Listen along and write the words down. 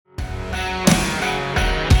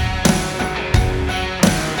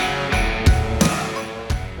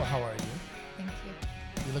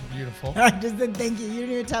beautiful. I just said thank you. You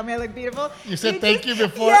didn't even tell me I look beautiful. You said thank you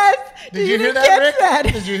before. Yes. Did you hear that,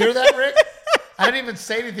 Rick? Did you hear that, Rick? I didn't even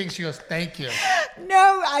say anything. She goes, thank you.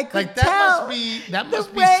 No, I could Like tell. that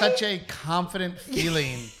must be such a confident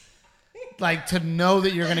feeling. Like to know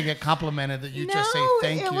that you're going to get complimented, that you just say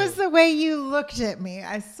thank you. It was the way you looked at me.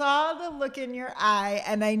 I saw the look in your eye,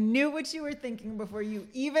 and I knew what you were thinking before you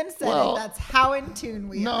even said it. That's how in tune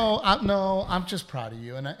we are. No, I'm just proud of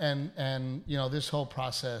you, and you know, this whole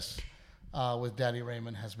process with Daddy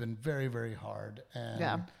Raymond has been very, very hard,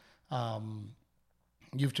 and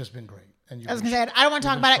you've just been great. And I was going to say, I don't want to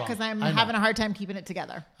talk about it because I'm having a hard time keeping it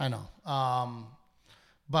together. I know.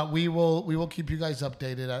 But we will keep you guys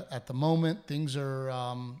updated. At the moment, things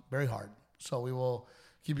are very hard, so we will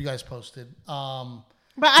keep you guys posted. But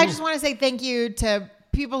I just want to say thank you to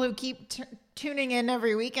people who keep tuning in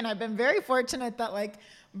every week, and I've been very fortunate that like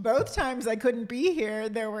both times I couldn't be here,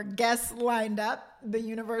 there were guests lined up. The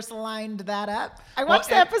universe lined that up. I watched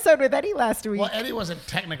the episode with Eddie last week. Well, Eddie wasn't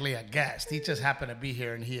technically a guest; he just happened to be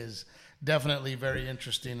here, and he is definitely very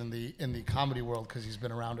interesting in the comedy world because he's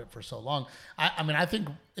been around it for so long. I mean, I think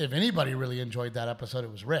if anybody really enjoyed that episode,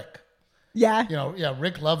 it was Rick. Yeah. You know,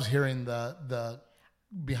 Rick loves hearing the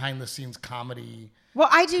behind the scenes comedy. Well,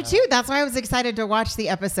 I do too. That's why I was excited to watch the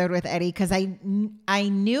episode with Eddie because I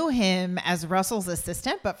knew him as Russell's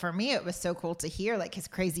assistant, but for me, it was so cool to hear like his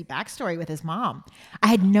crazy backstory with his mom. I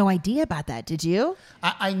had no idea about that. Did you?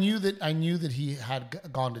 I knew that he had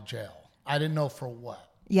gone to jail. I didn't know for what.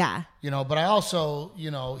 Yeah. You know, but I also, you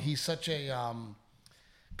know, he's such a,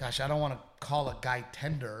 gosh, I don't want to call a guy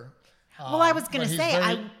tender. Well, I was going to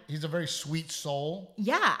say, he's a very sweet soul.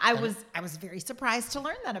 Yeah, I was very surprised to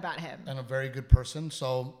learn that about him. And a very good person.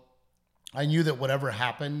 So I knew that whatever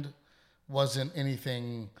happened wasn't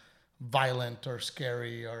anything violent or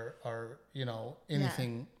scary or you know,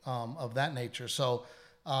 anything of that nature. So,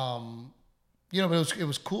 you know, but it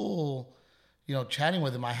was cool. You know, chatting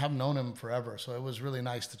with him. I have known him forever, so it was really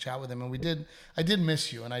nice to chat with him. And I did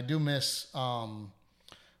miss you, and I do miss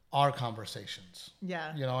our conversations.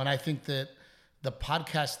 Yeah. You know, and I think that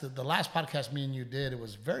the last podcast me and you did, it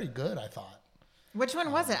was very good, I thought. Which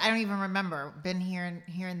one was it? I don't even remember. Been here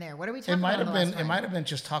and there. What are we talking about? It might have been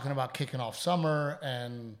just talking about kicking off summer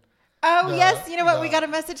and. Oh, yes. You know what? We got a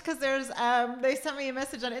message because they sent me a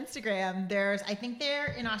message on Instagram. I think they're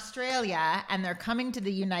in Australia and they're coming to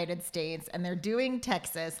the United States and they're doing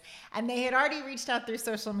Texas. And they had already reached out through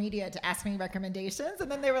social media to ask me recommendations. And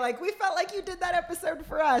then they were like, we felt like you did that episode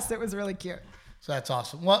for us. It was really cute. So that's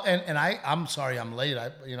awesome. Well, and I'm sorry I'm late.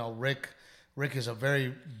 You know, Rick is a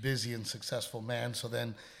very busy and successful man. So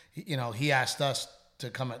then, you know, he asked us to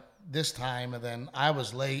come at this time. And then I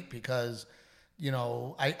was late because you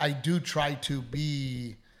know, I do try to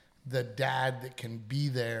be the dad that can be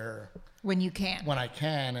there when you can. When I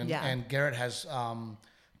can, and Garrett has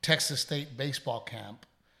Texas State baseball camp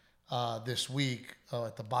this week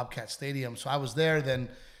at the Bobcat Stadium. So I was there. Then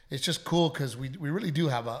it's just cool because we really do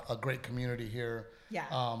have a great community here.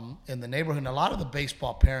 Yeah. In the neighborhood, and a lot of the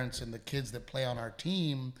baseball parents and the kids that play on our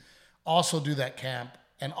team also do that camp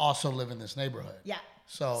and also live in this neighborhood. Yeah.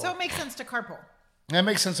 So it makes sense to carpool. It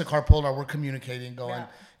makes sense to carpool, or we're communicating, going,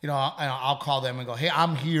 you know, I'll call them and go, hey,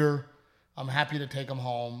 I'm here. I'm happy to take them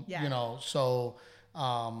home, you know. So,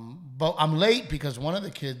 but I'm late because one of the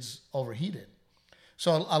kids overheated.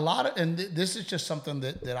 So a lot of, and this is just something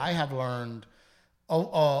that I have learned.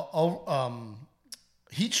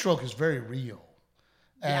 Heat stroke is very real.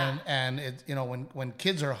 And it, you know, when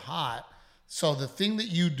kids are hot, so the thing that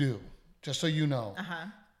you do, just so you know,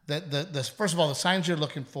 that the first of all, the signs you're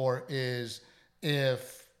looking for is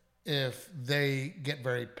if they get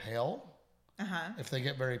very pale, if they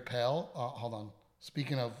get very pale, hold on.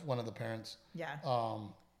 Speaking of one of the parents,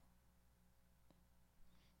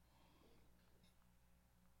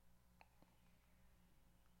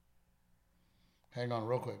 hang on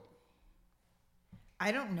real quick.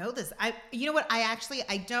 I don't know this. You know what?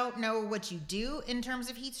 I don't know what you do in terms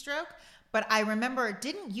of heat stroke, but I remember,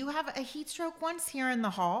 didn't you have a heat stroke once here in the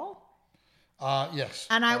hall? Yes.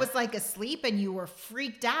 And I was like asleep and you were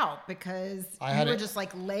freaked out because you were just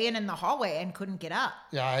like laying in the hallway and couldn't get up.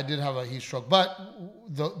 Yeah, I did have a heat stroke. But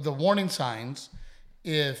the warning signs,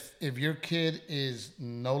 if your kid is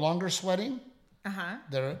no longer sweating,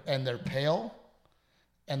 they're pale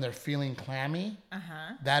and they're feeling clammy,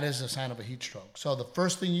 that is a sign of a heat stroke. So the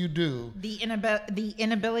first thing you do... The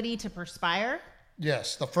inability to perspire?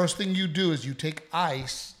 Yes. The first thing you do is you take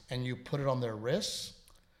ice and you put it on their wrists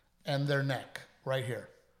and their neck right here,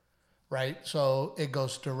 right? So it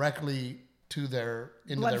goes directly to their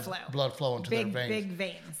blood flow into their veins. Big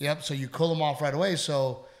veins. Yep. So you cool them off right away.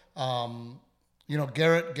 So,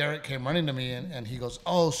 Garrett came running to me and he goes,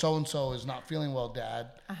 "Oh, so-and-so is not feeling well,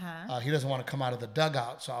 Dad. He doesn't want to come out of the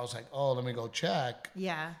dugout." So I was like, "Oh, let me go check."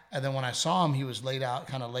 Yeah. And then when I saw him, he was laid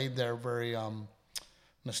there very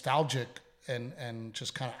nostalgic and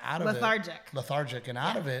just kind of out of lethargic and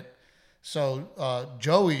out of it. So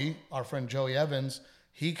Joey, our friend Joey Evans,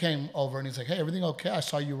 he came over and he's like, "Hey, everything okay? I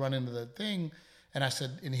saw you run into the thing." And I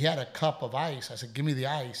said, and he had a cup of ice. I said, "Give me the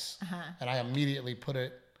ice." And I immediately put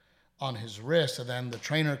it on his wrist. And then the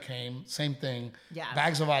trainer came, same thing. Yeah.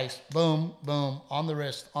 Bags of ice, boom, boom, on the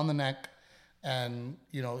wrist, on the neck. And,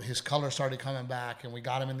 his color started coming back and we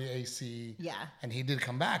got him in the AC. Yeah. And he did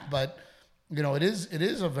come back. But, it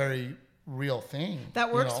is a very real thing.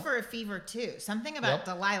 That works for a fever too. Something about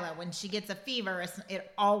Delilah, when she gets a fever,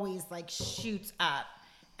 it always shoots up.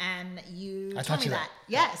 And you told me that.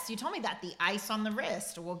 Yes, you told me that the ice on the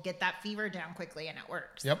wrist will get that fever down quickly, and it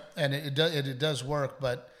works. Yep, and it does work.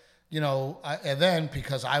 But and then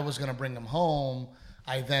because I was going to bring him home,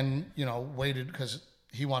 I then waited because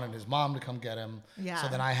he wanted his mom to come get him. Yeah. So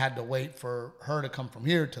then I had to wait for her to come from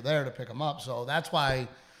here to there to pick him up. So that's why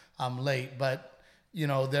I'm late. But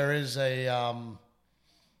there is a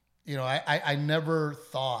I never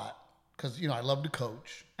thought, because I love to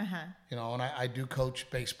coach. And I do coach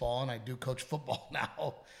baseball and I do coach football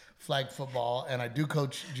now, flag football, and I do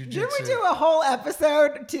coach jiu-jitsu. Didn't we do a whole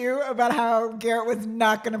episode too about how Garrett was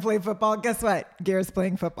not going to play football? Guess what? Garrett's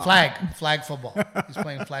playing football. Flag football. He's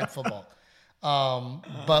playing flag football.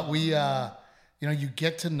 But we, you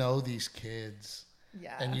get to know these kids,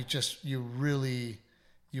 and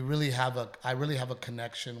I really have a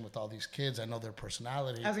connection with all these kids. I know their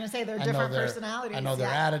personalities. I was going to say they're different personalities. I know their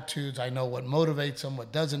attitudes. I know what motivates them,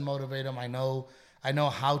 what doesn't motivate them. I know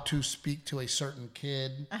how to speak to a certain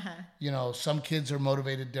kid. Some kids are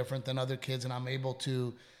motivated different than other kids, and I'm able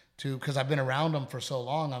to because I've been around them for so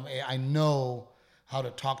long. I know how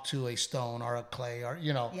to talk to a Stone or a Clay or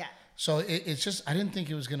Yeah. So it's just I didn't think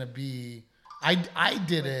it was going to be. I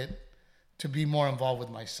did it to be more involved with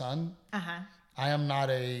my son. I am not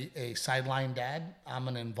a sideline dad. I'm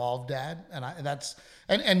an involved dad,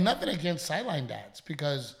 and nothing against sideline dads,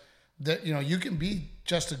 because you can be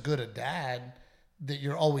just as good a dad that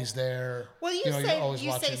you're always there. Well, you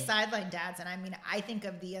say sideline dads, and I mean I think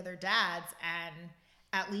of the other dads, and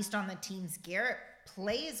at least on the teams Garrett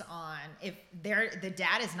plays on, if the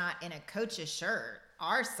dad is not in a coach's shirt,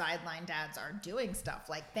 our sideline dads are doing stuff.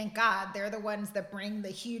 Thank God they're the ones that bring the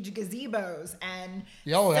huge gazebos and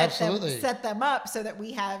set them up so that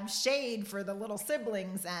we have shade for the little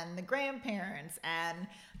siblings and the grandparents. And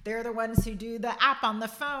they're the ones who do the app on the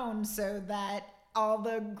phone so that all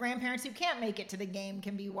the grandparents who can't make it to the game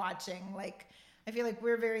can be watching. I feel like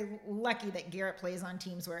we're very lucky that Garrett plays on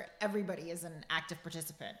teams where everybody is an active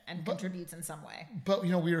participant and contributes in some way. But,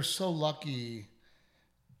 we are so lucky.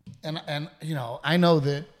 And I know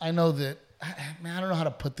that man, I don't know how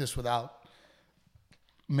to put this without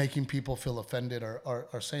making people feel offended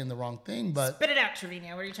or saying the wrong thing, but spit it out,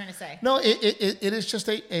 Trevino. What are you trying to say? No, it is just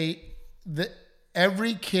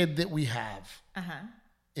every kid that we have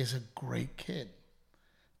is a great kid.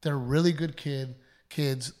 They're really good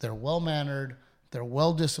kids. They're well-mannered. They're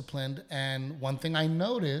well-disciplined. And one thing I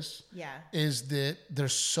notice is that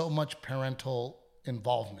there's so much parental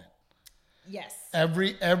involvement. Yes.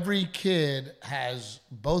 Every kid has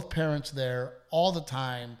both parents there all the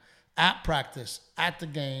time, at practice, at the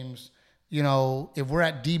games. If we're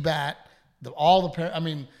at DBAT, all the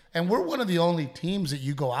parents. And we're one of the only teams that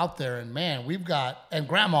you go out there and man, we've got and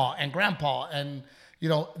grandma and grandpa and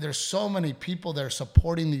there's so many people there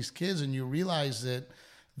supporting these kids, and you realize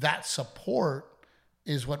that support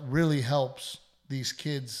is what really helps these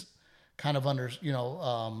kids kind of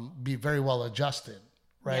be very well adjusted,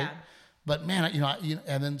 right? Yeah. But man,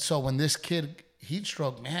 and then so when this kid heat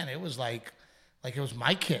stroke, man, it was like it was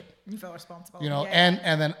my kid. You feel responsible,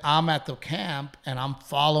 And then I'm at the camp and I'm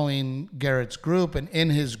following Garrett's group, and in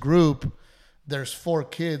his group, there's 5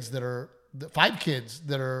 kids that are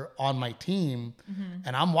on my team,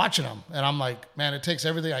 and I'm watching them, and I'm like, man, it takes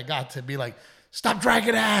everything I got to be like, stop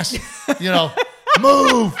dragging ass,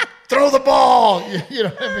 move, throw the ball, you know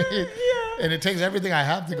what I mean? Yeah. And it takes everything I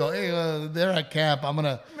have to go, hey, they're at camp.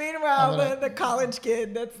 Meanwhile, the college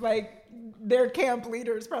kid that's their camp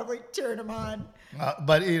leader is probably cheering them on.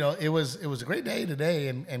 But it was a great day today,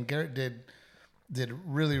 and Garrett did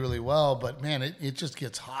really, really well. But man, it just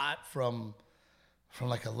gets hot from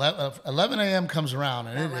 11 a.m. comes around,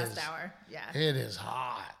 and that last hour. Yeah, it is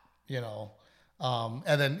hot,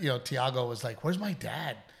 and then Tiago was like, "Where's my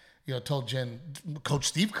dad?" Told Jen, Coach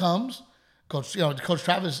Steve comes. Coach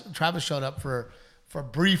Travis showed up for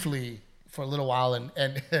briefly for a little while,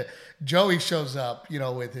 and Joey shows up,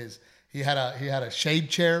 with he had a shade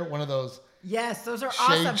chair, one of those. Yes, those are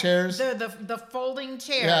shade awesome. chairs. The folding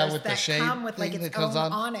chairs with that the shade come with like thing its that goes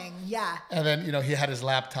own on. awning. Yeah. And then he had his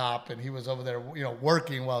laptop and he was over there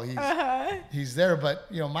working while he's there.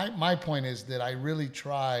 But my point is that I really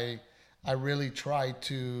try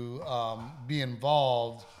to be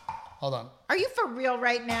involved. Hold on. Are you for real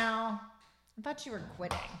right now? I thought you were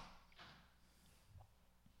quitting.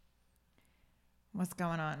 What's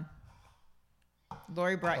going on?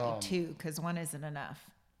 Lori brought you two because one isn't enough.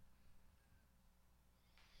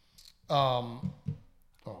 What are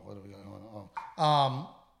we going on?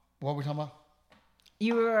 What were we talking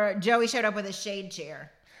about? Joey showed up with a shade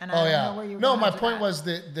chair. And I don't know where you were No, going my with point that. was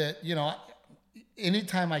that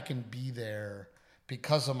anytime I can be there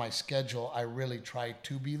because of my schedule, I really try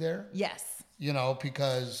to be there. Yes.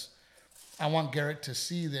 Because I want Garrett to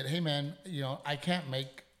see that, hey man, I can't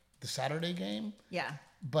make the Saturday game. Yeah.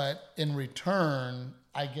 But in return,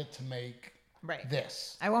 I get to make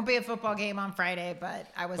this. I won't be at football game on Friday, but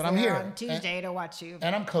I'm here here on Tuesday to watch you.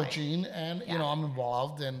 And I'm coaching, and I'm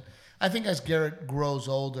involved. And I think as Garrett grows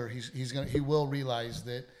older, he will realize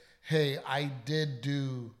that, hey, I did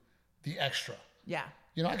do the extra. Yeah.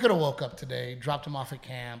 I could have woke up today, dropped him off at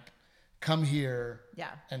camp, come here,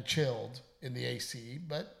 and chilled in the AC.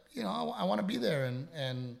 But I want to be there,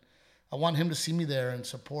 and I want him to see me there and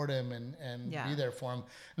support him and be there for him.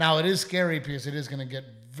 Now, it is scary because it is going to get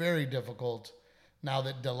very difficult now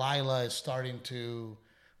that Delilah is starting to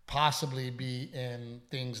possibly be in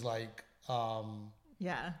things like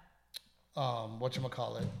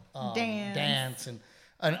whatchamacallit? Dance and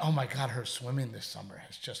oh my God, her swimming this summer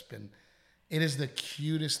has just been, it is the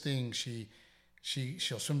cutest thing.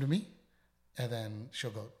 She'll swim to me and then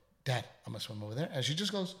she'll go, Dad, I'm gonna swim over there. And she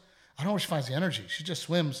just goes, I don't know where she finds the energy. She just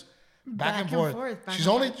swims back and forth. She's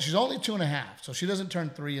only 2.5, so she doesn't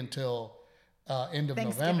turn 3 until end of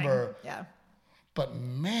November. Yeah. But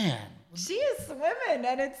man, she is swimming,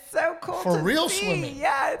 and it's so cool for to real see. Swimming.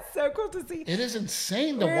 Yeah, it's so cool to see. It is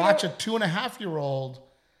insane to watch a 2.5-year-old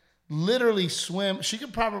literally swim. She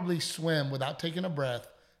could probably swim without taking a breath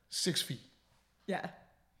 6 feet. Yeah.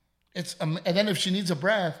 And then if she needs a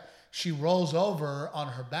breath, she rolls over on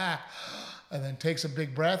her back and then takes a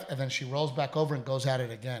big breath, and then she rolls back over and goes at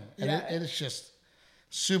it again. And it is just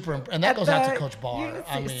super. And that goes out to Coach Barr.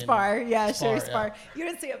 Spar. Yeah, Sherry Spar. Yeah. You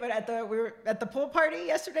didn't see it, but we were at the pool party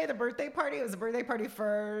yesterday, the birthday party. It was a birthday party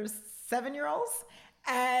for 7-year-olds.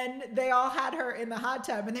 And they all had her in the hot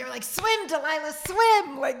tub, and they were like, swim, Delilah,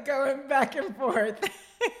 swim, like going back and forth.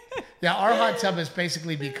 Yeah, our hot tub has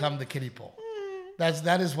basically become the kiddie pool.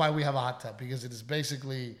 That is why we have a hot tub, because it is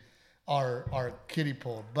basically our kiddie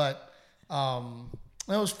pool. But it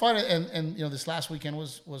was fun, and this last weekend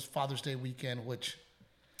was Father's Day weekend, which.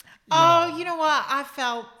 You know what? I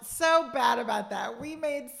felt so bad about that. We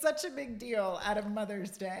made such a big deal out of Mother's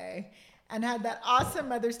Day and had that awesome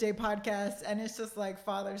Mother's Day podcast, and it's just like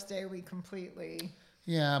Father's Day, we completely.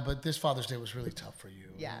 Yeah, but this Father's Day was really tough for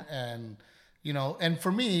you. Yeah. And and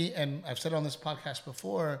for me, and I've said on this podcast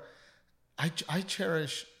before, I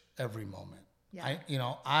cherish every moment. Yeah.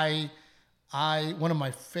 I one of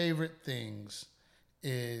my favorite things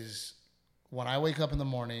is when I wake up in the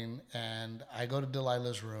morning and I go to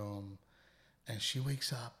Delilah's room and she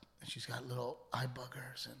wakes up and she's got little eye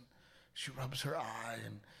buggers and she rubs her eye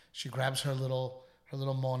and she grabs her little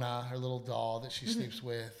Mona, her little doll that she sleeps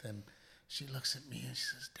with, and she looks at me and she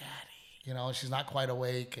says, Daddy, she's not quite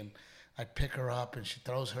awake, and I pick her up and she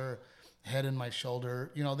throws her head in my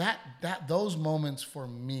shoulder. Those moments for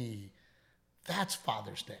me, that's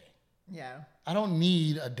Father's Day. Yeah. I don't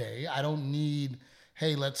need a day. I don't need,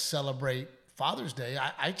 hey, let's celebrate Father's Day.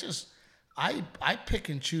 I pick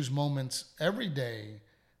and choose moments every day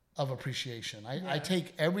of appreciation. I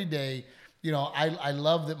take every day, I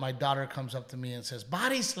love that my daughter comes up to me and says,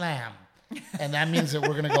 body slam. And that means that we're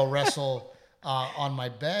going to go wrestle on my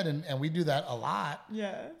bed. And we do that a lot.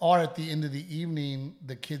 Yeah. Or at the end of the evening,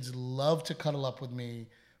 the kids love to cuddle up with me,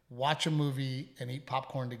 watch a movie, and eat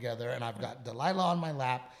popcorn together. And I've got Delilah on my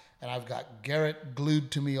lap, and I've got Garrett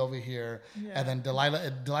glued to me over here. Yeah. And then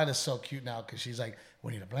Delilah's so cute now because she's like,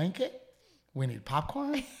 we need a blanket. We need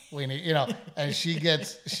popcorn. We need, and she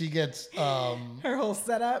gets her whole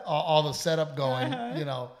setup, all the setup going, and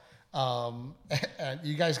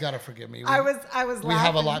you guys got to forgive me. I was laughing. We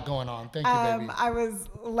have a lot going on. Thank you, baby. I was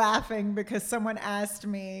laughing because someone asked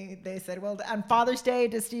me, they said, well, on Father's Day,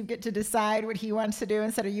 does Steve get to decide what he wants to do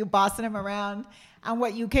instead of you bossing him around? And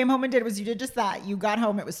what you came home and did was you did just that. You got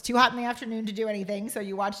home. It was too hot in the afternoon to do anything. So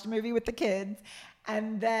you watched a movie with the kids.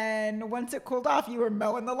 And then once it cooled off, you were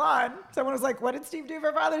mowing the lawn. Someone was like, what did Steve do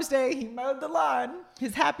for Father's Day? He mowed the lawn,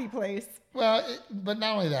 his happy place. Well, but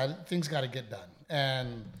not only that, things got to get done.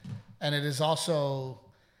 And it is also,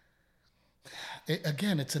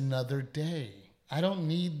 again, it's another day. I don't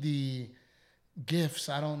need the gifts.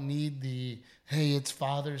 I don't need the, hey, it's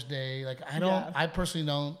Father's Day. Like, I personally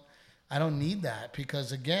don't need that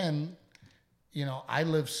because, again, you know, I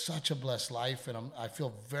live such a blessed life, and I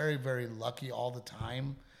feel very, very lucky all the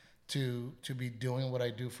time to be doing what I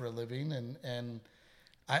do for a living, and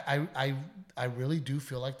I really do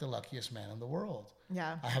feel like the luckiest man in the world.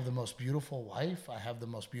 Yeah, I have the most beautiful wife. I have the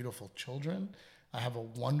most beautiful children. I have a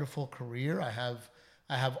wonderful career. I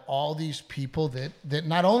have all these people that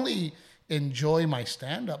not only enjoy my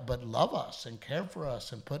stand-up but love us and care for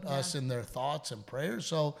us and put us in their thoughts and prayers.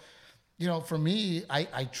 So, you know, for me,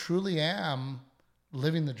 I truly am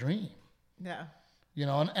living the dream. Yeah. You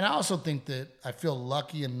know, and I also think that I feel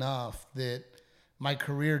lucky enough that my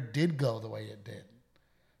career did go the way it did.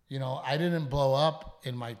 You know, I didn't blow up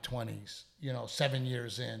in my 20s, you know, 7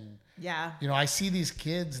 years in. Yeah. You know, I see these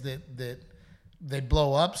kids that they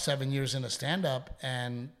blow up 7 years into stand-up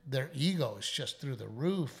and their ego is just through the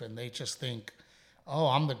roof and they just think, oh,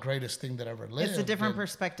 I'm the greatest thing that ever lived. It's a different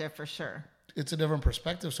perspective for sure. It's a different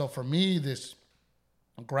perspective. So for me, this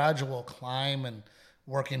gradual climb and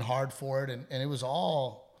working hard for it, and it was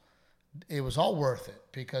all worth it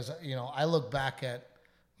because, you know, I look back at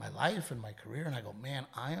my life and my career and I go, man,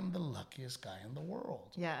 I am the luckiest guy in the world.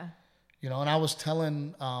 Yeah. You know, and I was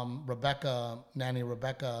telling Nanny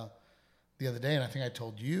Rebecca the other day, and I think I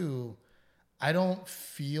told you, I don't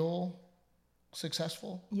feel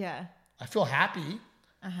successful. Yeah. I feel happy.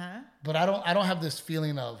 But I don't have this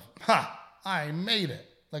feeling of, I made it.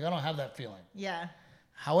 Like, I don't have that feeling. Yeah.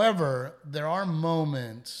 However, there are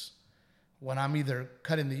moments when I'm either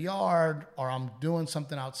cutting the yard or I'm doing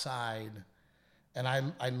something outside and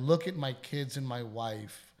I look at my kids and my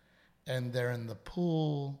wife and they're in the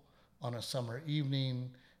pool on a summer evening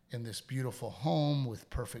in this beautiful home with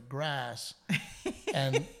perfect grass.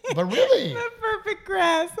 But really, The perfect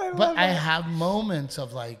grass. I have moments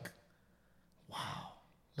of like, wow,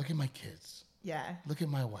 look at my kids. Yeah. Look at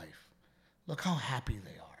my wife. Look how happy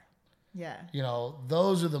they are. Yeah. You know,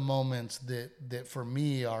 those are the moments that for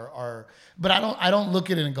me are, but I don't look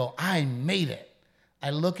at it and go, I made it. I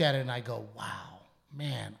look at it and I go, wow,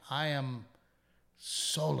 man, I am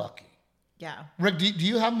so lucky. Yeah. Rick, do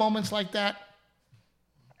you have moments like that?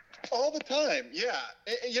 All the time, yeah.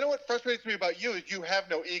 You know what frustrates me about you is you have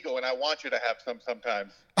no ego, and I want you to have some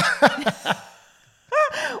sometimes.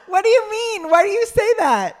 What do you mean? Why do you say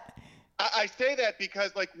that? I say that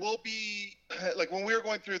because, like, we'll be like when we were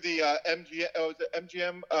going through the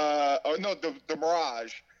MGM, the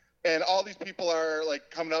Mirage, and all these people are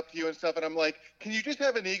like coming up to you and stuff, and I'm like, can you just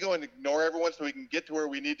have an ego and ignore everyone so we can get to where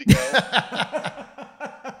we need to go?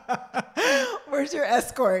 Where's your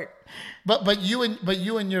escort? But you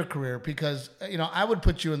and your career, because, you know, I would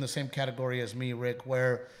put you in the same category as me, Rick,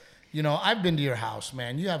 where, you know, I've been to your house,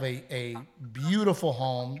 man. You have a beautiful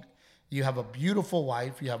home. You have a beautiful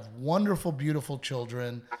wife. You have wonderful, beautiful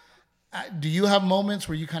children. Do you have moments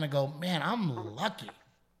where you kind of go, man, I'm lucky?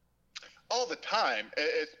 All the time,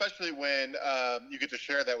 especially when you get to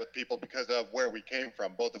share that with people because of where we came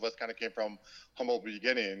from. Both of us kind of came from humble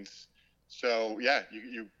beginnings. So, yeah,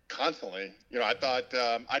 you constantly, you know, I thought,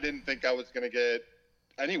 I didn't think I was going to get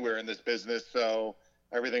anywhere in this business. So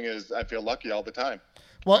everything is, I feel lucky all the time.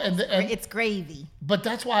 Well, and it's gravy. But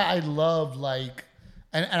that's why I love, like,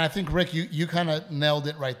 and I think, Rick, you kind of nailed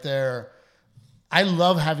it right there. I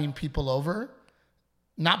love having people over,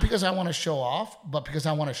 not because I want to show off, but because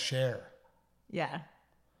I want to share. Yeah.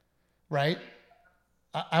 Right?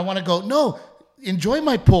 I want to go, no, enjoy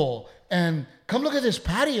my pool and come look at this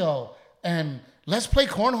patio and let's play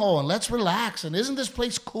cornhole and let's relax. And isn't this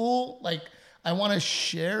place cool? Like, I want to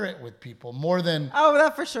share it with people more than... Oh,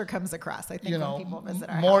 that for sure comes across, I think, you know, when people visit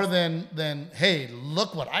our more house. than, hey,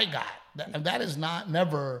 look what I got. That is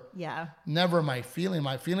never my feeling.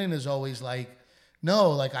 My feeling is always like,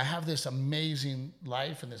 no, like, I have this amazing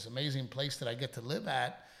life and this amazing place that I get to live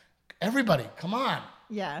at. Everybody, come on.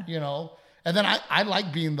 Yeah. You know, and then I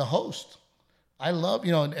like being the host. I love,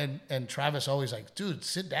 you know, and Travis always like, dude,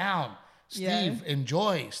 sit down. Steve,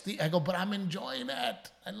 enjoy. Steve, I go, but I'm enjoying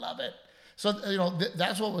it. I love it. So, you know,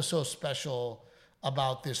 that's what was so special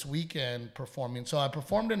about this weekend performing. So I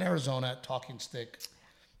performed in Arizona at Talking Stick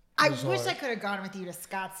Resort. I wish I could have gone with you to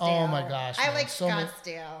Scottsdale. Oh my gosh. I man. like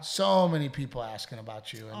Scottsdale. So many people asking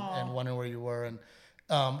about you and wondering where you were. And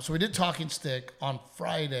so we did Talking Stick on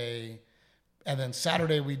Friday. And then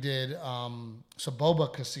Saturday we did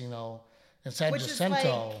Saboba Casino. in San Which Jacinto. is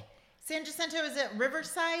like, San Jacinto, is it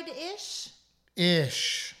Riverside-ish?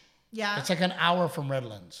 Ish. Yeah. It's like an hour from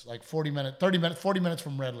Redlands, like 40 minutes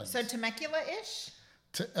from Redlands. So Temecula-ish?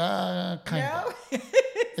 Kind No? of.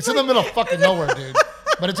 It's in the middle of fucking nowhere, dude.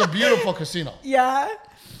 But it's a beautiful casino. Yeah.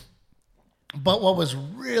 But what was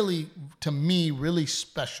really, to me, really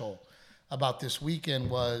special about this weekend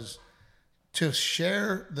was to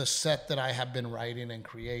share the set that I have been writing and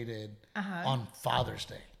created on Father's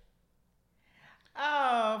Day.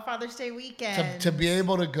 Oh, Father's Day weekend. To be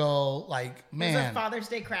able to go like, man. It was a Father's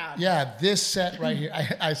Day crowd. Yeah, this set right here.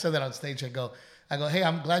 I said that on stage. I go, hey,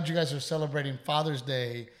 I'm glad you guys are celebrating Father's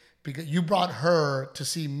Day because you brought her to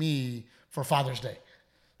see me for Father's Day.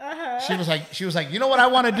 She was like, you know what I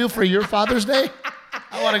want to do for your Father's Day?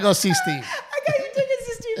 I want to go see Steve. I got you tickets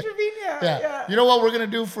to Steve Trevino. Yeah. You know what we're gonna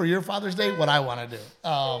do for your Father's Day? What I want to do.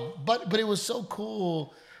 But it was so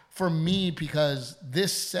cool for me because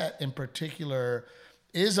this set in particular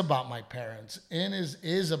is about my parents and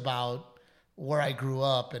is about where I grew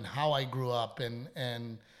up and how I grew up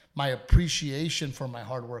and my appreciation for my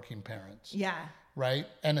hardworking parents. Yeah. Right,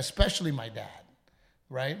 and especially my dad.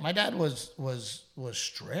 Right, my dad was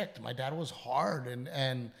strict. My dad was hard,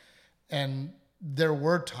 and there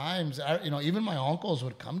were times, even my uncles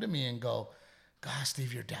would come to me and go, "God,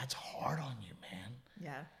 Steve, your dad's hard on you, man.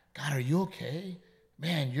 Yeah. God, are you okay?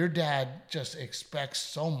 Man, your dad just expects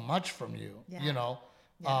so much from you, you know."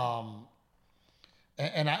 Yeah.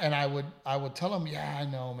 And I would tell him, "Yeah, I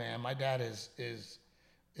know, man. My dad is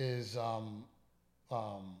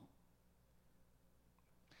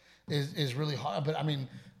really hard." But I mean,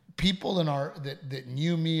 people that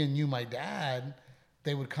knew me and knew my dad,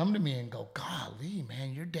 they would come to me and go, "Golly,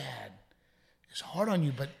 man, your dad is hard on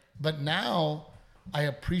you." But now I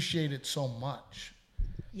appreciate it so much.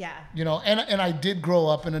 Yeah. And I did grow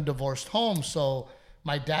up in a divorced home, so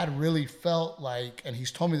my dad really felt like, and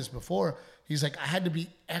he's told me this before, he's like, I had to be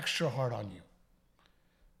extra hard on you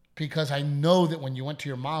because I know that when you went to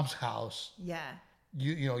your mom's house,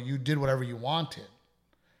 you did whatever you wanted.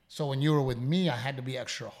 So when you were with me, I had to be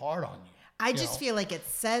extra hard on you. I just feel like it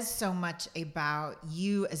says so much about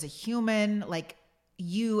you as a human, like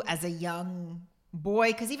you as a young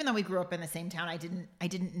boy. Because even though we grew up in the same town, I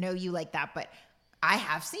didn't know you like that. But I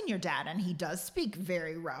have seen your dad, and he does speak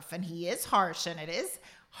very rough, and he is harsh, and it is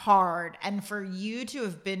hard. And for you to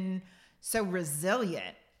have been so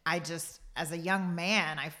resilient, I just, as a young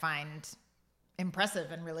man, I find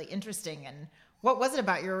impressive and really interesting. And what was it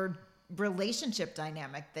about your relationship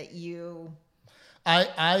dynamic that you...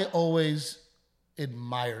 I always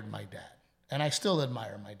admired my dad, and I still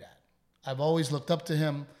admire my dad. I've always looked up to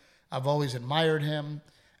him. I've always admired him,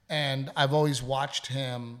 and I've always watched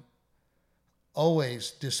him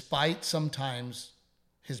always, despite sometimes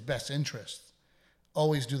his best interests,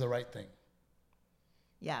 always do the right thing.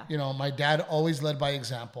 Yeah. My dad always led by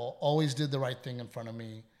example, always did the right thing in front of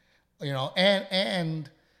me, and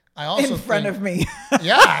I also in front of me.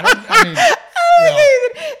 Yeah,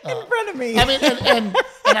 in front of me. I mean,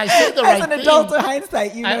 and I say the right thing. As an adult in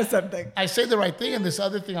hindsight, you know something. I say the right thing, and this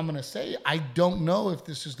other thing I'm going to say, I don't know if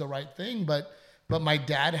this is the right thing, but my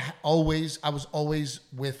dad I was always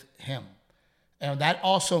with him. And that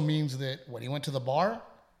also means that when he went to the bar,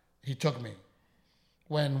 he took me.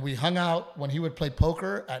 When we hung out, when he would play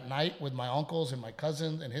poker at night with my uncles and my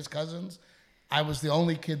cousins and his cousins, I was the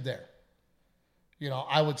only kid there.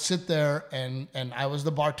 I would sit there and I was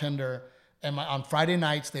the bartender. And on Friday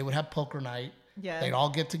nights, they would have poker night. Yeah. They'd all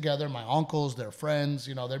get together, my uncles, their friends.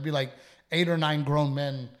 There'd be like 8 or 9 grown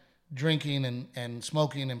men drinking and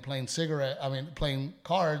smoking and playing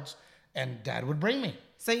cards. And Dad would bring me.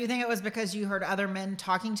 So you think it was because you heard other men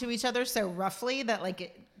talking to each other so roughly that like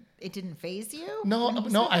it didn't faze you? No.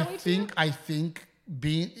 I think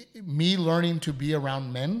me learning to be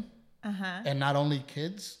around men and not only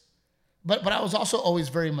kids, but I was also always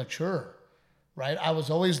very mature, right? I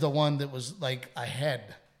was always the one that was like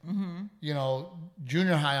ahead. Mm-hmm.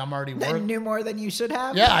 Junior high, I'm already working. I knew more than you should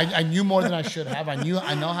have. Yeah, I knew more than I should have. I know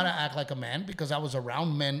how to act like a man because I was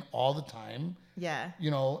around men all the time. Yeah.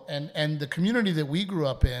 And the community that we grew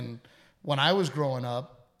up in, when I was growing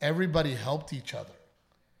up, everybody helped each other.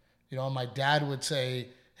 My dad would say,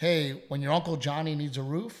 hey, when your Uncle Johnny needs a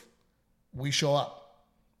roof, we show up.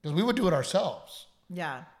 Because we would do it ourselves.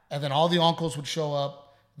 Yeah. And then all the uncles would show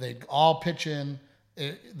up. They'd all pitch in.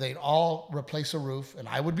 They'd all replace a roof. And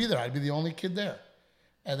I would be there. I'd be the only kid there.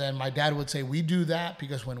 And then my dad would say, we do that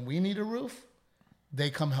because when we need a roof, they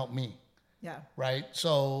come help me. Yeah. Right.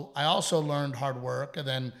 So I also learned hard work. And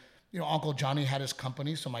then, Uncle Johnny had his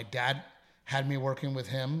company. So my dad had me working with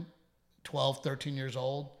him, 12, 13 years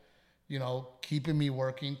old, keeping me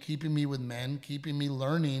working, keeping me with men, keeping me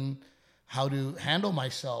learning how to handle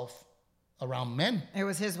myself around men. It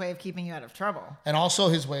was his way of keeping you out of trouble. And also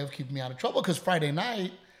his way of keeping me out of trouble, because Friday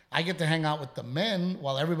night, I get to hang out with the men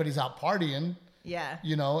while everybody's out partying. Yeah.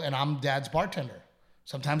 And I'm dad's bartender.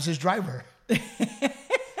 Sometimes his driver.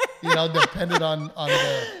 Depended on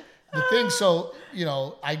the thing. So,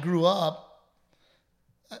 I grew up.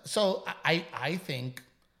 So I think,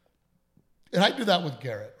 and I do that with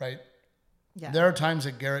Garrett, right? Yeah. There are times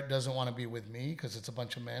that Garrett doesn't want to be with me because it's a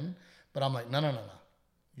bunch of men. But I'm like, no.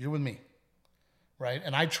 You're with me. Right?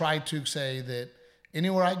 And I try to say that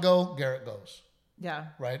anywhere I go, Garrett goes. Yeah.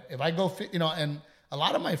 Right? If I go, and a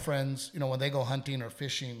lot of my friends, when they go hunting or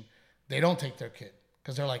fishing, they don't take their kid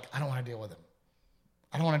because they're like, I don't want to deal with him.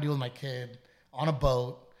 I don't want to deal with my kid on a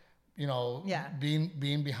boat,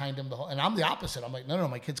 being behind him the whole. And I'm the opposite. I'm like, no,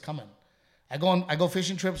 my kid's coming. I go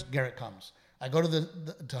fishing trips, Garrett comes. I go to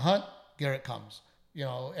to hunt, Garrett comes.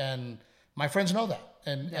 And my friends know that.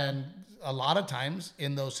 And a lot of times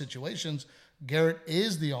in those situations, Garrett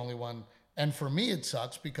is the only one. And for me, it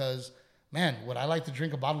sucks because, man, would I like to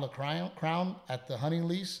drink a bottle of Crown at the hunting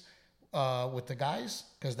lease with the guys?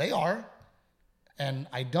 Because they are. And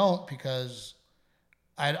I don't because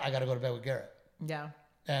I got to go to bed with Garrett. Yeah.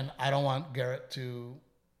 And I don't want Garrett to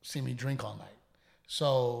see me drink all night.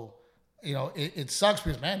 So, it sucks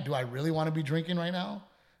because, man, do I really want to be drinking right now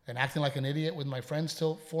and acting like an idiot with my friends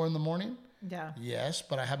till 4 a.m? Yeah. Yes,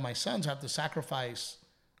 but I have my sons. I have to sacrifice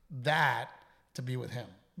that to be with him.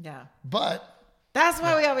 Yeah. But that's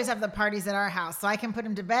why we always have the parties at our house, so I can put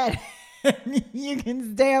him to bed. You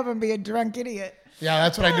can stay up and be a drunk idiot. Yeah,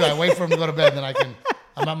 that's what I do. I wait for him to go to bed, then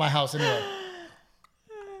I'm at my house anyway.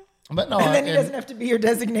 But no, and then he doesn't have to be your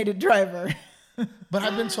designated driver. But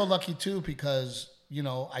I've been so lucky too because,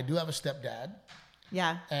 I do have a stepdad.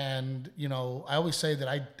 Yeah. And, I always say that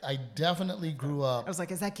I definitely grew up. I was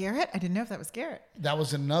like, is that Garrett? I didn't know if that was Garrett. That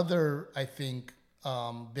was another, I think,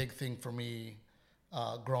 big thing for me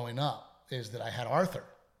growing up is that I had Arthur.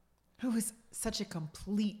 Who was such a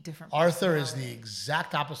complete different Arthur is the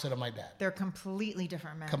exact opposite of my dad. They're completely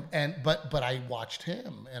different men. But I watched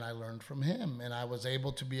him and I learned from him and I was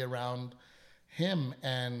able to be around him.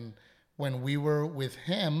 And when we were with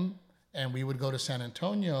him and we would go to San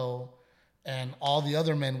Antonio and all the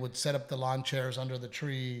other men would set up the lawn chairs under the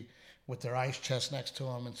tree with their ice chest next to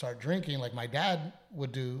them and start drinking like my dad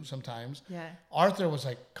would do sometimes. Yeah. Arthur was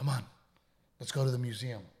like, come on, let's go to the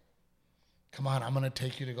museum. Come on, I'm going to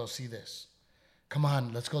take you to go see this. Come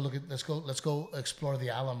on, let's go explore the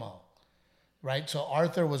Alamo. Right? So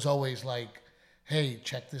Arthur was always like, hey,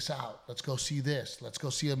 check this out. Let's go see this. Let's go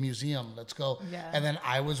see a museum. Let's go. Yeah. And then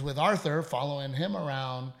I was with Arthur following him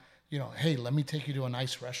around, hey, let me take you to a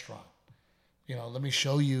nice restaurant. Let me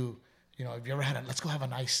show you, have you ever let's go have a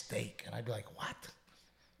nice steak. And I'd be like, what?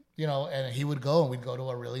 And he would go and we'd go to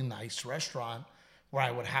a really nice restaurant where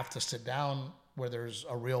I would have to sit down where there's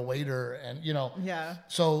a real waiter and, Yeah.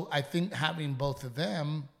 So I think having both of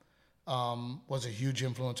them was a huge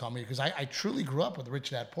influence on me because I truly grew up with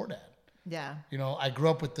Rich Dad, Poor Dad. Yeah. I grew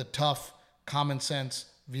up with the tough, common sense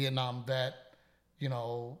Vietnam vet,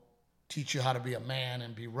 teach you how to be a man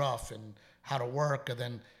and be rough and how to work. And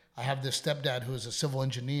then I have this stepdad who is a civil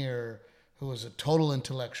engineer, who is a total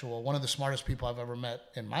intellectual, one of the smartest people I've ever met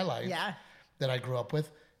in my life. Yeah. That I grew up with.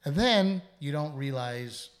 And then you don't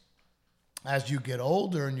realize as you get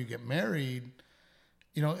older and you get married,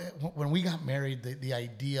 when we got married, the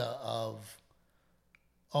idea of,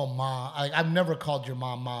 oh, mom, I've never called your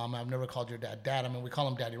mom. I've never called your dad. I mean, we call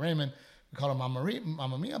him Daddy Raymond. We call him Mama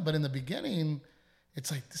Mia. But in the beginning,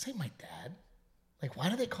 it's like, this ain't my dad. Like, why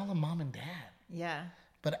do they call him mom and dad? Yeah.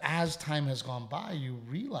 But as time has gone by, you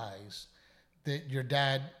realize that your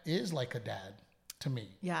dad is like a dad to me.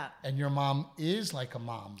 Yeah. And your mom is like a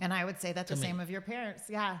mom. And I would say that's the same of your parents.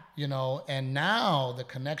 Yeah. And now the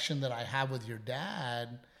connection that I have with your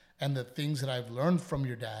dad and the things that I've learned from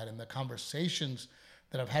your dad and the conversations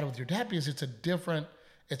that I've had with your dad, because it's a different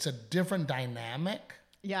dynamic.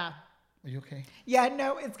 Yeah. Are you okay? Yeah,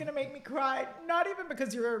 no, it's going to make me cry. Not even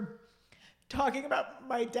because you're talking about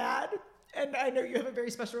my dad, and I know you have a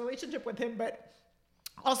very special relationship with him, but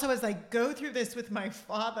also as I go through this with my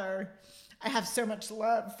father, I have so much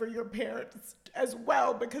love for your parents as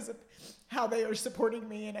well because of how they are supporting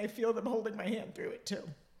me, and I feel them holding my hand through it too.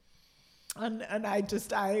 And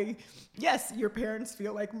yes, your parents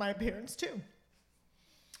feel like my parents too.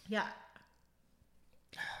 Yeah.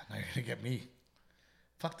 Now you're gonna get me.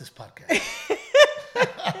 Fuck this podcast.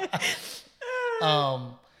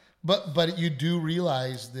 But you do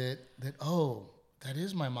realize that oh, that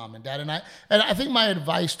is my mom and dad, and I think my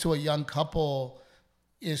advice to a young couple,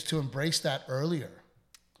 is to embrace that earlier.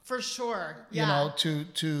 For sure. Yeah. You know,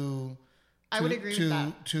 to I would agree with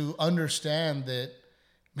that. To understand that,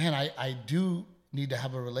 man, I do need to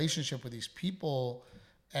have a relationship with these people,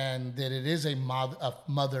 and that it is a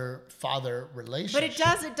mother-father relationship.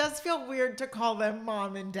 But it does feel weird to call them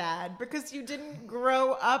mom and dad, because you didn't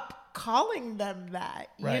grow up calling them that.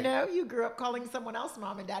 Right. You know, you grew up calling someone else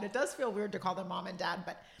mom and dad. It does feel weird to call them mom and dad,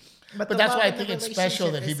 but that's why I think it's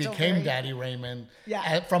special that he became very... Daddy Raymond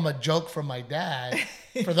Yeah. from a joke from my dad.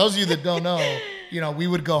 For those of you that don't know, you know, we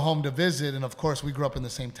would go home to visit, and of course we grew up in the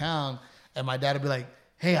same town, and my dad would be like,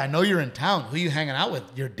 hey, I know you're in town. Who are you hanging out with?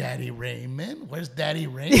 Your Daddy Raymond? Where's Daddy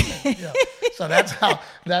Raymond? You know, so that's how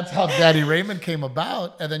Daddy Raymond came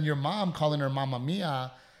about. And then your mom calling her Mama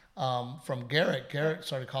Mia from Garrett. Garrett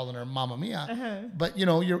started calling her Mama Mia. Uh-huh. But, you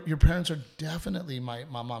know, your parents are definitely my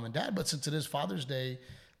mom and dad. But since it is Father's Day,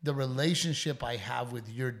 the relationship I have with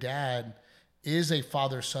your dad is a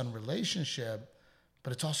father-son relationship,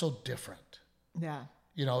 but it's also different. Yeah.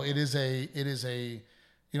 You know, it is a,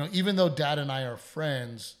 you know, even though dad and I are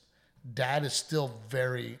friends, dad is still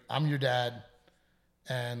I'm your dad,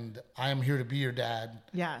 and I am here to be your dad.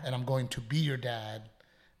 Yeah. And I'm going to be your dad.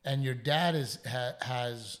 And your dad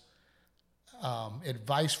has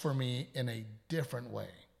advice for me in a different way.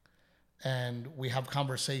 And we have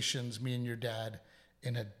conversations, me and your dad,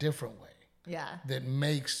 in a different way. Yeah. That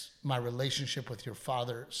makes my relationship with your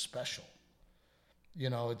father special. You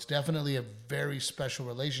know, it's definitely a very special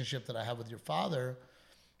relationship that I have with your father.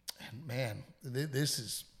 And man, this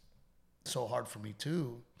is so hard for me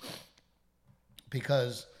too,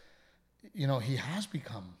 because, you know, he has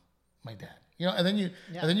become my dad. You know, and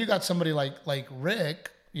then you got somebody like Rick,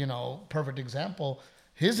 you know, perfect example.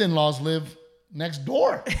 His in-laws live next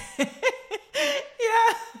door. Yeah.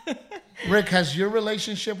 Rick, has your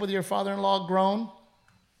relationship with your father-in-law grown?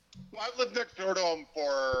 Well, I've lived next door to him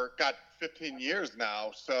for 15 years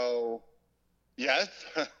now, so yes.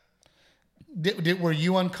 Were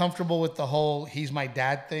you uncomfortable with the whole "he's my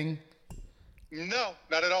dad" thing? No,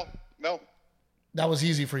 not at all. No. That was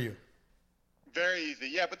easy for you. Very easy.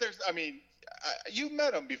 Yeah, but you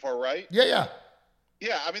met him before, right? Yeah.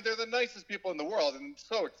 Yeah, I mean, they're the nicest people in the world and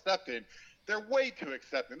so accepting. They're way too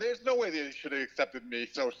accepting. There's no way they should have accepted me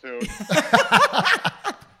so soon.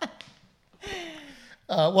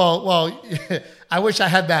 Well, I wish I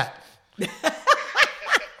had that.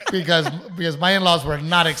 because my in-laws were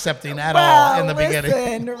not accepting at all in the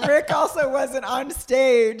beginning. Rick also wasn't on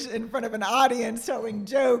stage in front of an audience telling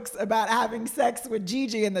jokes about having sex with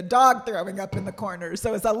Gigi and the dog throwing up in the corner.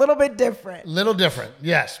 So it's a little bit different. Little different,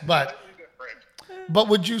 yes. But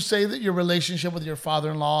would you say that your relationship with your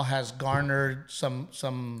father-in-law has garnered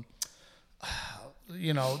some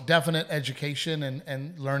you know, definite education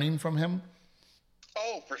and learning from him?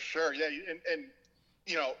 Oh, for sure. Yeah. And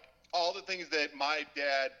you know, all the things that my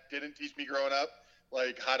dad didn't teach me growing up,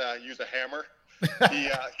 like how to use a hammer,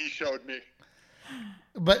 he showed me.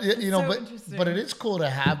 But you know, so but it is cool to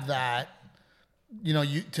have that, you know,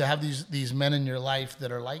 to have these men in your life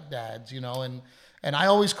that are like dads, you know, and I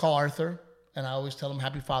always call Arthur and I always tell him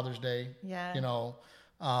Happy Father's Day. Yeah. You know,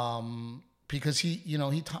 because he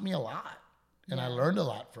taught me a lot, and I learned a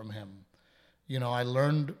lot from him. You know, I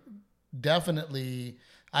learned definitely.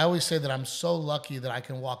 I always say that I'm so lucky that I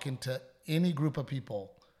can walk into any group of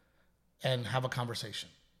people and have a conversation.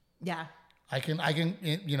 Yeah. I can,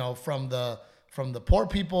 you know, from the poor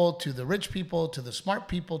people to the rich people to the smart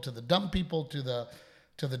people to the dumb people to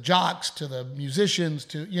the jocks to the musicians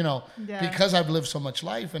to, you know, because I've lived so much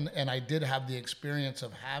life and I did have the experience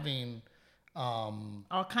of having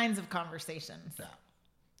all kinds of conversations. Yeah.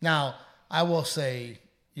 Now, I will say,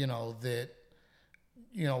 you know, that,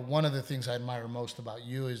 you know, one of the things I admire most about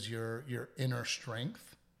you is your inner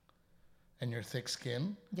strength and your thick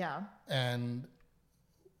skin. Yeah. And,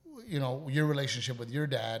 you know, your relationship with your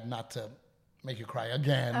dad, not to make you cry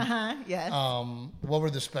again. Yes. What were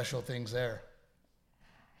the special things there?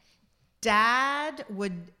 Dad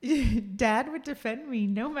would defend me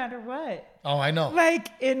no matter what. Oh, I know. Like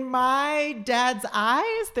in my dad's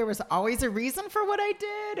eyes, there was always a reason for what I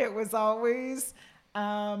did. It was always,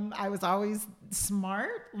 I was always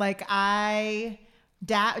smart. Like dad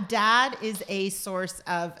is a source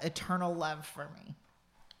of eternal love for me.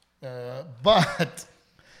 But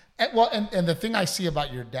the thing I see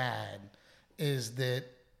about your dad is that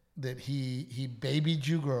he babied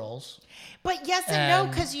you girls. But yes and no,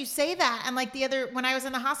 because you say that. And like when I was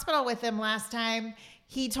in the hospital with him last time,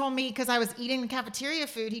 he told me, because I was eating cafeteria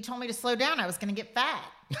food, he told me to slow down. I was going to get fat.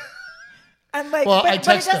 And like, but it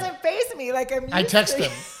doesn't faze me. Like I text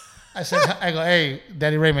him. I go, hey,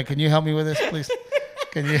 Daddy Raymond, can you help me with this, please?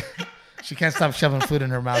 Can She can't stop shoving food in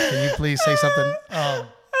her mouth. Can you please say something?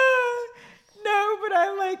 No, but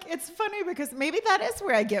I like, it's funny because maybe that is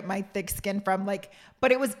where I get my thick skin from. Like,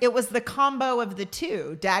 but it was the combo of the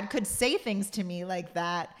two. Dad could say things to me like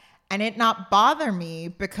that and it not bother me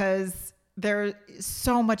because there's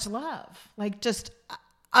so much love, like just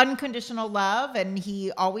unconditional love. And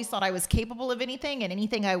he always thought I was capable of anything, and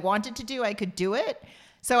anything I wanted to do, I could do it.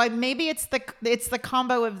 So maybe it's the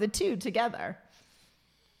combo of the two together.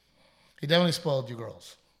 He definitely spoiled you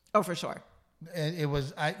girls. Oh, for sure. It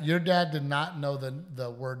was your dad did not know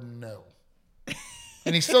the word no,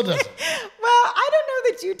 and he still doesn't. Well, I don't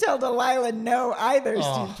know that you tell Delilah no either,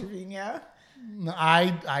 Steve Trevino. No,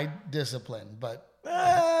 I discipline, but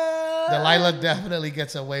Delilah definitely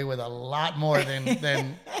gets away with a lot more than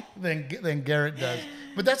Garrett does.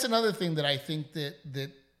 But that's another thing that I think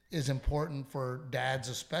that is important for dads,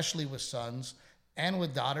 especially with sons and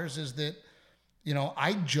with daughters, is that, you know,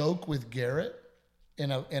 I joke with Garrett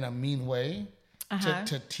in a mean way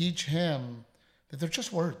to teach him that they're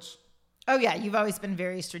just words. Oh yeah, you've always been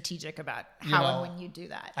very strategic about how and when you do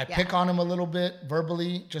that. I pick on him a little bit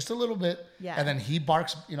verbally, just a little bit, and then he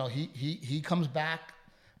barks. You know, he comes back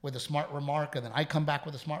with a smart remark, and then I come back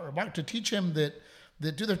with a smart remark to teach him that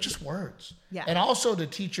dude, they're just words. Yeah, and also to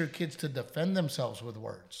teach your kids to defend themselves with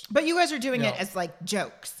words. But you guys are doing it as like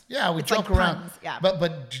jokes. Yeah, we joke like around. Puns. Yeah,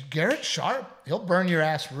 but Garrett's sharp. He'll burn your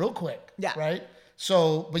ass real quick. Yeah, right.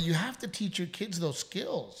 So, but you have to teach your kids those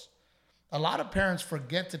skills. A lot of parents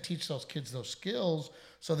forget to teach those kids those skills.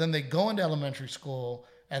 So then they go into elementary school,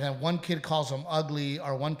 and then one kid calls them ugly,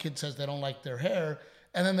 or one kid says they don't like their hair,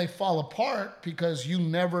 and then they fall apart because you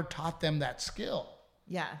never taught them that skill.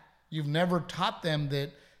 Yeah. You've never taught them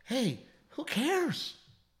that, hey, who cares?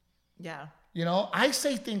 Yeah. You know, I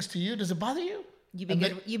say things to you. Does it bother you? You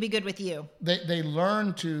be good with you. They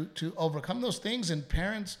learn to overcome those things, and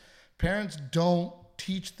parents don't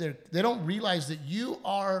teach they don't realize that you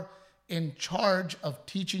are in charge of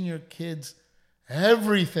teaching your kids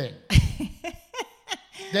everything.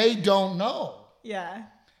 They don't know. Yeah.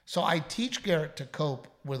 So I teach Garrett to cope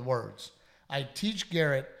with words. I teach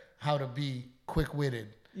Garrett how to be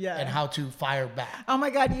quick-witted. Yeah. And how to fire back. Oh my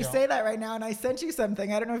God, you say that right now, and I sent you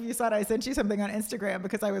something. I don't know if you saw it. I sent you something on Instagram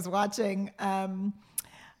because I was watching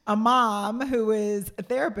a mom who is a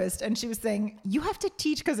therapist, and she was saying, you have to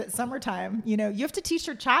teach, because it's summertime, you know, you have to teach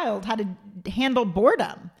your child how to handle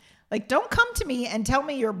boredom. Like, don't come to me and tell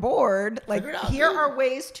me you're bored. Like, here are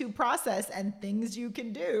ways to process and things you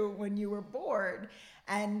can do when you were bored.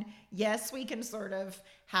 And yes, we can sort of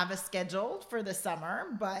have a schedule for the summer,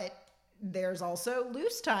 but there's also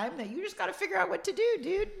loose time that you just got to figure out what to do,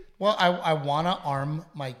 dude. Well, I want to arm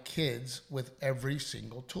my kids with every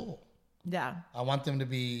single tool. Yeah. I want them to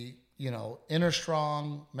be, you know, inner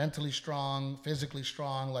strong, mentally strong, physically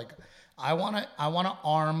strong. Like, I want to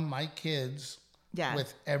arm my kids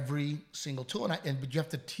with every single tool, but you have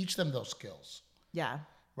to teach them those skills. Yeah.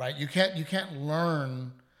 Right. You can't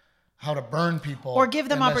learn how to burn people or give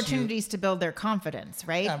them opportunities to build their confidence.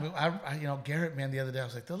 Right. Yeah, I you know, Garrett, man, the other day I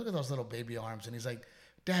was like, look at those little baby arms, and he's like,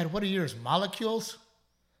 Dad, what are yours? Molecules?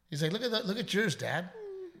 He's like, look at yours, Dad.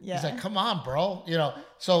 Yeah. He's like, come on, bro. You know,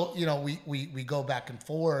 so, you know, we go back and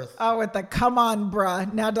forth. Oh, with the come on,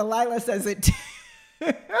 bruh. Now Delilah says it too.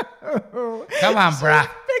 Come on, bruh.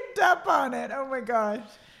 Picked up on it. Oh my gosh.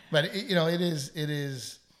 But you know, it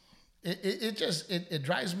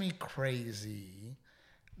drives me crazy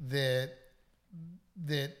that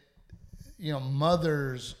you know,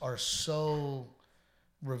 mothers are so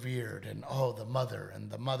revered, and the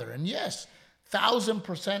mother, and yes,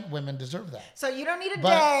 1,000% women deserve that. So you don't need a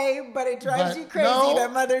day, but it drives you crazy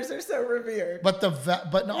that mothers are so revered. But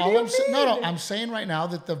I'm saying right now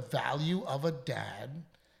that the value of a dad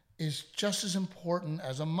is just as important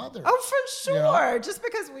as a mother. Oh, for sure. You know? Just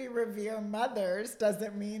because we revere mothers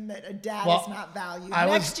doesn't mean that a dad is not valued.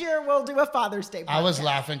 Next year we'll do a Father's Day podcast. I was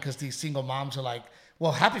laughing because these single moms are like,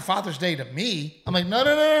 well, happy Father's Day to me. I'm like,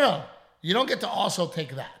 no. You don't get to also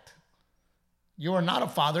take that. You are not a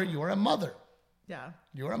father. You are a mother. Yeah.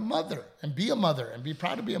 You're a mother, and be a mother, and be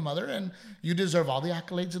proud to be a mother, and you deserve all the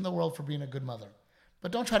accolades in the world for being a good mother.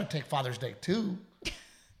 But don't try to take Father's Day too.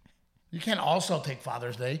 You can't also take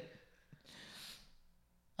Father's Day.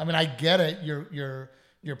 I mean, I get it. You're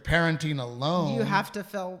parenting alone. You have to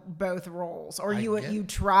fill both roles, or you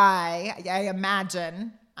try. I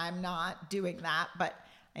imagine, I'm not doing that, but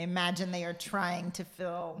I imagine they are trying to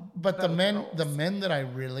fill. But the men that I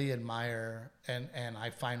really admire and I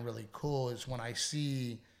find really cool is when I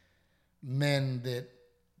see men that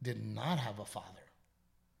did not have a father.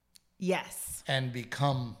 Yes. And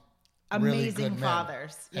become amazing really good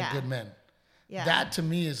fathers. And good men. Yeah. That to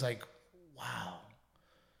me is like, wow.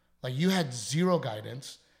 Like you had zero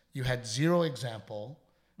guidance. You had zero example.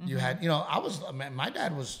 You had, my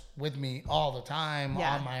dad was with me all the time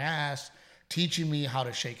on my ass, teaching me how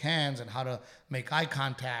to shake hands and how to make eye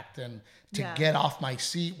contact and to get off my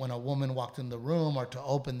seat when a woman walked in the room or to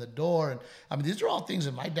open the door. And I mean, these are all things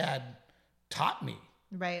that my dad taught me.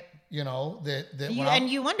 Right. And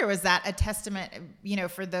you wonder, was that a testament,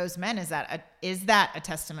 for those men, is that a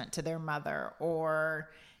testament to their mother, or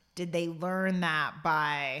did they learn that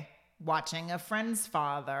by watching a friend's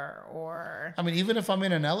father? Or I mean, even if I'm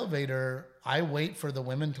in an elevator, I wait for the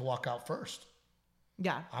women to walk out first.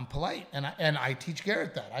 Yeah. I'm polite. And I teach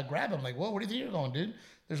Garrett that. I grab him like, whoa, where do you think you're going, dude?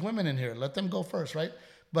 There's women in here. Let them go first, right?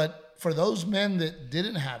 But for those men that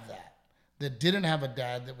didn't have that didn't have a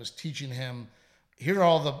dad that was teaching him, here are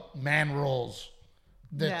all the man roles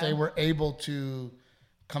that they were able to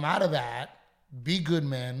come out of that, be good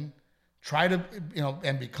men, try to,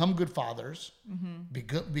 and become good fathers,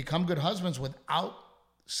 become good husbands without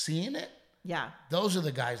seeing it. Yeah. Those are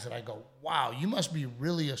the guys that I go, wow, you must be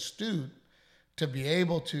really astute to be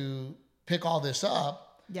able to pick all this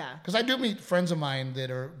up. Yeah. Because I do meet friends of mine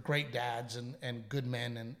that are great dads and good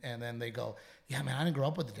men. And then they go, yeah, man, I didn't grow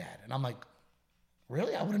up with a dad. And I'm like,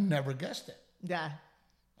 really? I would have never guessed it. Yeah.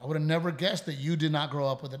 I would have never guessed that you did not grow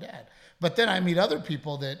up with a dad. But then I meet other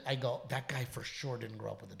people that I go, that guy for sure didn't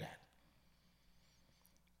grow up with a dad.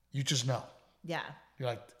 You just know. Yeah. You're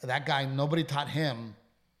like, that guy, nobody taught him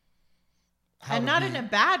how and to not be, in a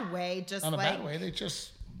bad way, just not like... in a bad way. They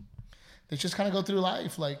just kind of go through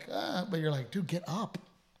life like, but you're like, dude, get up.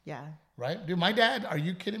 Yeah. Right? Dude, my dad, are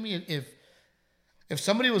you kidding me? If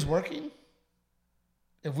somebody was working,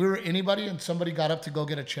 if we were anybody and somebody got up to go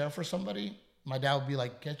get a chair for somebody, my dad would be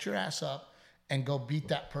like, get your ass up and go beat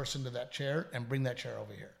that person to that chair and bring that chair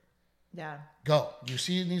over here. Yeah. Go. You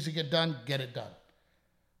see it needs to get done, get it done.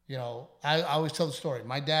 I always tell the story.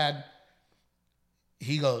 My dad,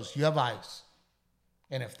 he goes, you have eyes.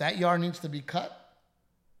 And if that yard needs to be cut,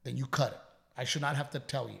 then you cut it. I should not have to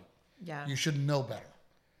tell you. Yeah. You should know better.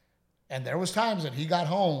 And there was times that he got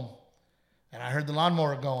home and I heard the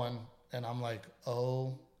lawnmower going and I'm like,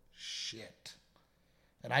 oh shit.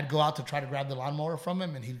 And I'd go out to try to grab the lawnmower from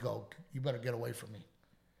him and he'd go, you better get away from me.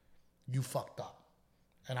 You fucked up.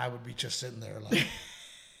 And I would be just sitting there like,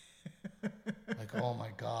 like, oh my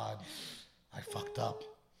God, I fucked up.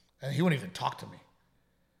 And he wouldn't even talk to me.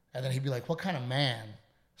 And then he'd be like, what kind of man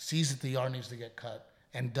sees that the yard needs to get cut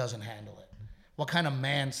and doesn't handle it? What kind of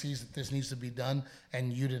man sees that this needs to be done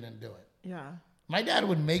and you didn't do it? Yeah. My dad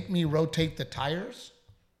would make me rotate the tires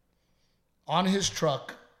on his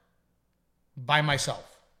truck by myself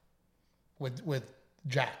with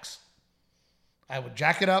jacks. I would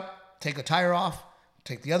jack it up, take a tire off,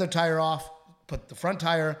 take the other tire off, put the front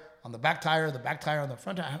tire on the back tire on the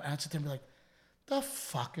front tire. And I'd sit there and be like, the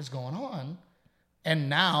fuck is going on? And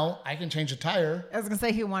now I can change a tire. I was going to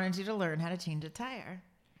say, he wanted you to learn how to change a tire.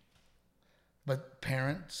 But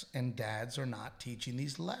parents and dads are not teaching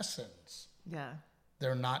these lessons. Yeah.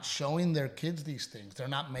 They're not showing their kids these things. They're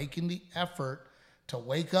not making the effort to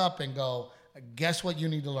wake up and go, guess what you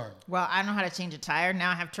need to learn? Well, I know how to change a tire.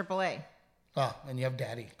 Now I have AAA. Oh, and you have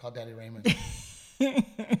daddy. Call Daddy Raymond.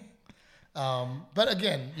 But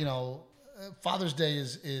again, Father's Day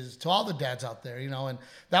is to all the dads out there, and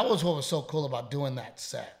that was what was so cool about doing that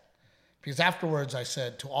set. Because afterwards I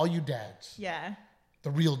said to all you dads, yeah,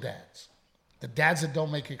 the real dads, the dads that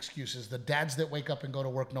don't make excuses, the dads that wake up and go to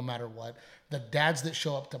work no matter what, the dads that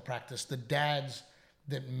show up to practice, the dads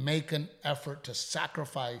that make an effort to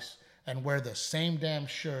sacrifice and wear the same damn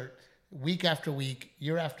shirt week after week,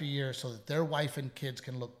 year after year, so that their wife and kids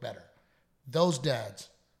can look better. Those dads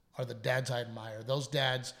are the dads I admire. Those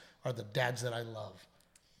dads are the dads that I love.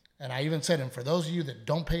 And I even said, and for those of you that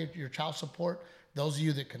don't pay your child support, those of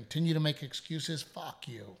you that continue to make excuses, fuck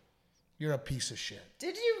you. You're a piece of shit.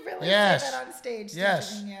 Did you really say that on stage?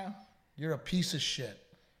 Yes. You're a piece of shit.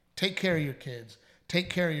 Take care of your kids.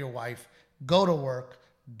 Take care of your wife. Go to work.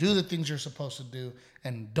 Do the things you're supposed to do.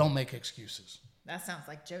 And don't make excuses. That sounds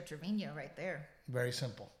like Joe Trevino right there. Very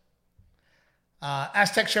simple.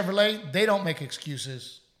 Aztec Chevrolet, they don't make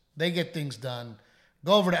excuses. They get things done.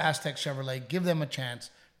 Go over to Aztec Chevrolet. Give them a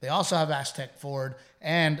chance. They also have Aztec Ford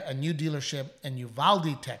and a new dealership in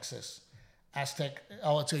Uvalde, Texas. It's a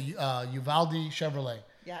Uvalde Chevrolet.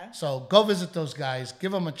 Yeah. So go visit those guys.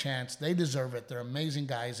 Give them a chance. They deserve it. They're amazing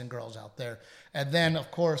guys and girls out there. And then,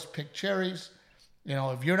 of course, Pick Cherries.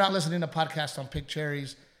 If you're not listening to podcasts on Pick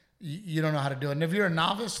Cherries, you don't know how to do it. And if you're a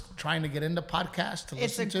novice trying to get into podcasts to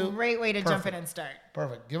listen to, it's a great way to jump in and start.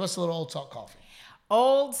 Perfect. Give us a little Old Salt Coffee.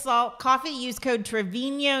 Old Salt Coffee. Use code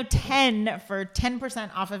Trevino10 for 10%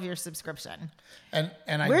 off of your subscription. And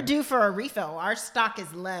we're due for a refill. Our stock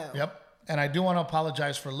is low. Yep. And I do want to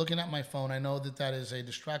apologize for looking at my phone. I know that is a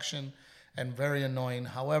distraction and very annoying.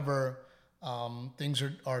 However, things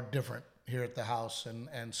are different here at the house,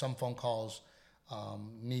 and some phone calls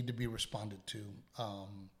need to be responded to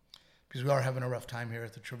because we are having a rough time here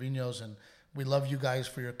at the Treviños, and we love you guys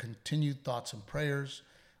for your continued thoughts and prayers.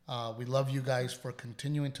 We love you guys for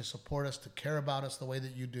continuing to support us, to care about us the way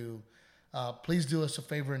that you do. Please do us a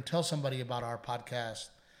favor and tell somebody about our podcast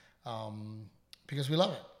because we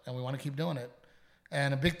love it and we want to keep doing it.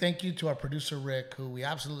 And a big thank you to our producer, Rick, who we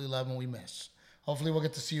absolutely love and we miss. Hopefully we'll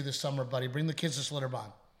get to see you this summer, buddy. Bring the kids to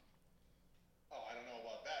Slitterbond. Oh, I don't know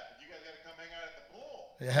about that, but you guys got to come hang out at the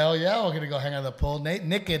pool. Hell yeah, we're going to go hang out at the pool.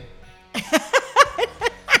 Naked.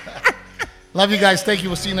 Love you guys. Thank you.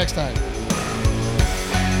 We'll see you next time.